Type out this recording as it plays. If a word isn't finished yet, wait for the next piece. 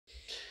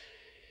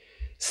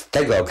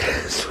tego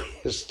okresu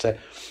jeszcze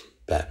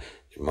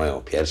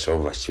moją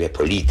pierwszą właściwie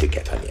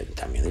politykę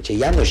pamiętam. Mianowicie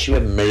ja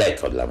nosiłem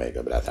mleko dla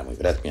mojego brata. Mój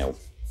brat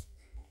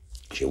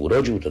się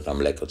urodził, to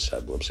mleko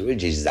trzeba było przywieźć.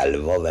 Gdzieś za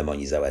Lwowem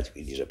oni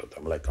załatwili, że po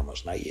to mleko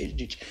można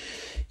jeździć.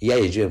 I ja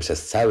jeździłem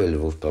przez cały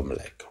Lwów po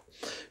mleko.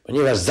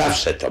 Ponieważ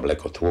zawsze to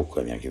mleko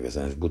tłukłem, jak je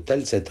wiozłem w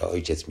butelce, to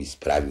ojciec mi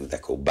sprawił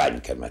taką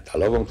bańkę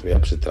metalową, którą ja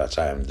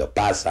przytraczałem do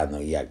pasa,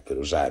 no i jak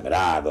wyruszałem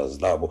rano z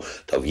domu,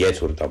 to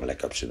wieczór to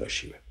mleko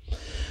przynosiłem.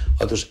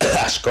 Otóż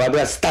szkoła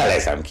była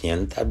stale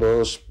zamknięta, bo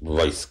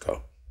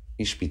wojsko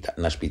i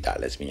na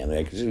szpitale zmieniano.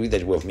 Jak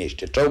widać było w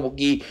mieście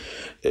czołgi,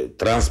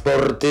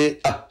 transporty,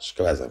 a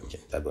szkoła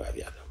zamknięta była,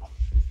 wiadomo.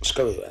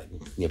 Szkoły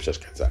nie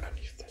przeszkadzała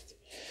mi wtedy.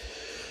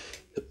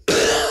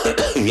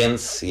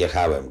 Więc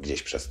jechałem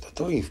gdzieś przez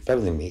to i w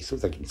pewnym miejscu,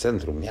 w takim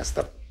centrum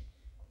miasta,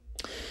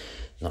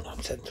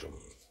 centrum,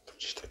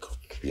 gdzieś tak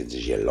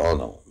między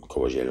Zieloną,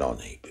 koło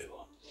Zielonej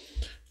było,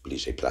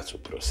 bliżej placu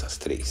Prusa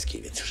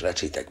Stryjskiej, więc już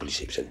raczej tak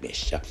bliżej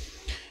przedmieścia.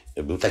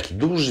 Był taki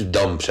duży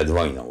dom, przed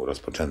wojną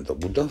rozpoczęto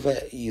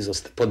budowę i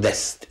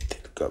podesty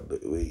tylko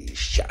były i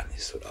ściany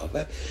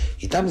surowe.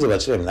 I tam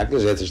zobaczyłem nagle,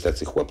 że jacyś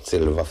tacy chłopcy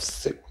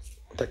lwowscy,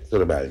 tak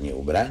normalnie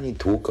ubrani,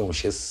 tłuką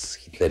się z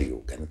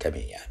Hitlerjungen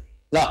kamieniami.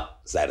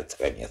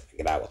 Serce mnie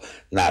zagrało.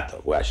 Na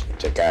to właśnie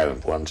czekałem,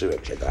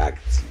 włączyłem się do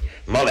akcji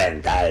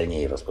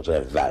momentalnie i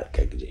rozpocząłem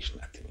walkę gdzieś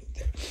na tym,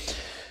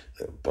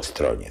 po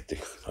stronie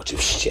tych,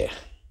 oczywiście,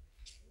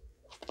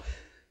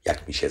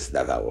 jak mi się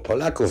zdawało,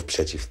 Polaków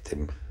przeciw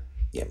tym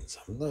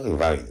Niemcom.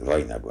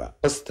 Wojna była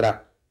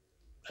ostra.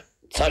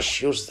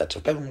 Coś już w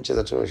pewnym momencie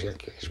zaczęło się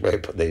jakieś moje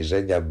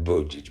podejrzenia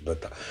budzić, bo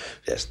to,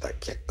 wiesz,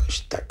 tak jakoś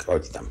tak,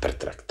 oni tam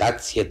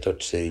pertraktacje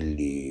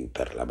toczyli,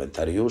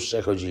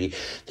 parlamentariusze chodzili.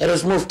 Te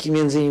rozmówki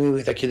między nimi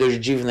były takie dość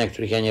dziwne,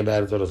 których ja nie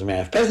bardzo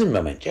rozumiałem. W pewnym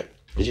momencie,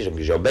 wiecie, że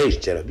jakieś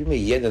obejście robimy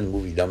i jeden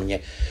mówi do mnie,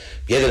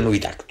 mówi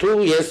tak,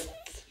 tu jest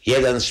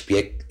jeden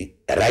szpieg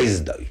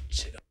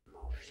reichsdeutsche.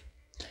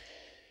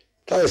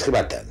 To jest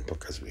chyba ten,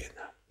 pokazuje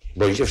nam.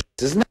 Bo oni się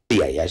wszyscy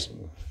znali,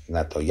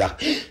 ja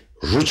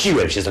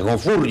rzuciłem się z taką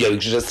furią i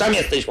krzyczę, sam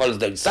jesteś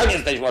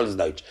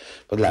volksdeutsch.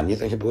 Bo dla mnie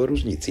to nie było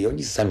różnicy i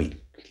oni sami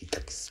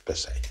tak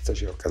speszeni, co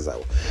się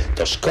okazało.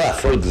 To szkoła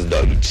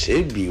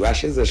volksdeutsche biła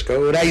się ze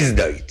szkołą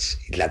reichsdeutsche.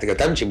 I dlatego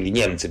tam ci byli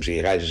Niemcy,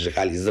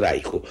 przyjechali z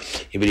Reichu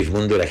i byli w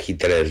mundurach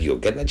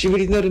Hitlerjungen, a ci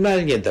byli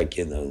normalnie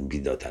takie,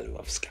 bidota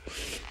lwowska.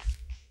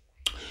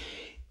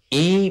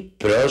 I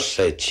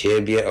proszę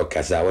ciebie,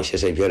 okazało się,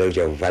 że biorę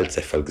udział w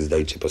walce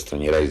volksdeutsche po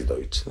stronie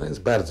reichsdeutsche. Więc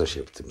bardzo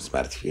się w tym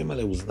zmartwiłem,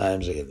 ale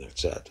uznałem, że jednak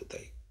trzeba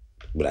tutaj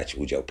brać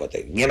udział po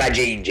tej. Nie ma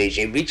gdzie indziej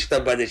się bić,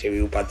 to będę się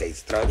bił po tej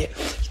stronie.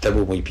 I to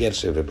był mój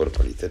pierwszy wybór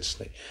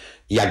polityczny.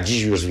 Jak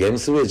dziś już wiem,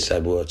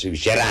 trzeba było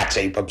oczywiście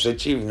raczej po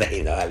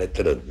przeciwnej, ale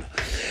trudno.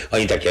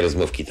 Oni takie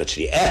rozmówki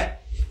toczyli.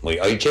 Mój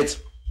ojciec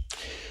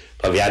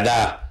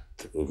powiada,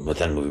 bo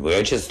ten mówi, mój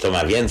ojciec to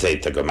ma więcej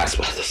tego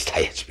masła,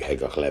 dostaje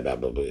białego chleba,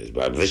 bo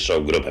ma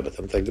wyższą grupę, bo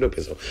tam te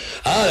grupy są.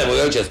 Ale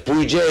mój ojciec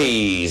pójdzie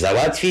i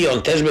załatwi,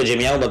 on też będzie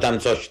miał, bo tam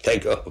coś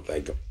tego.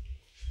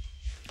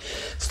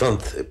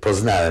 Stąd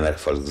poznałem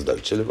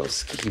volksdeutsche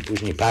lwowskich i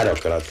później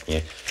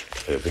parokrotnie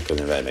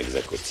wykonywałem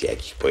egzekucje,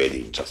 jakich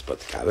pojedynczo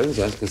spotkałem. W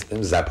związku z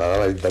tym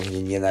zapałali do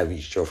mnie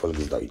nienawiścią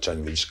volksdeutsche.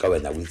 Oni mieli szkołę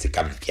na ulicy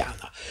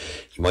Kampiana.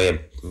 I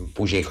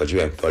później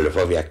chodziłem po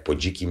Lwowie jak po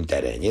dzikim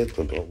terenie,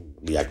 bo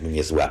jak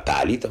mnie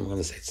złapali, to mogłem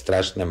dostać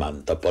straszne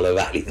manto,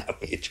 polowali na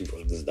mnie ci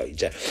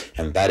volksdeutsche.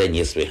 Miałem parę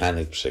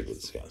niesłychanych przygód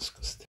w związku z tym.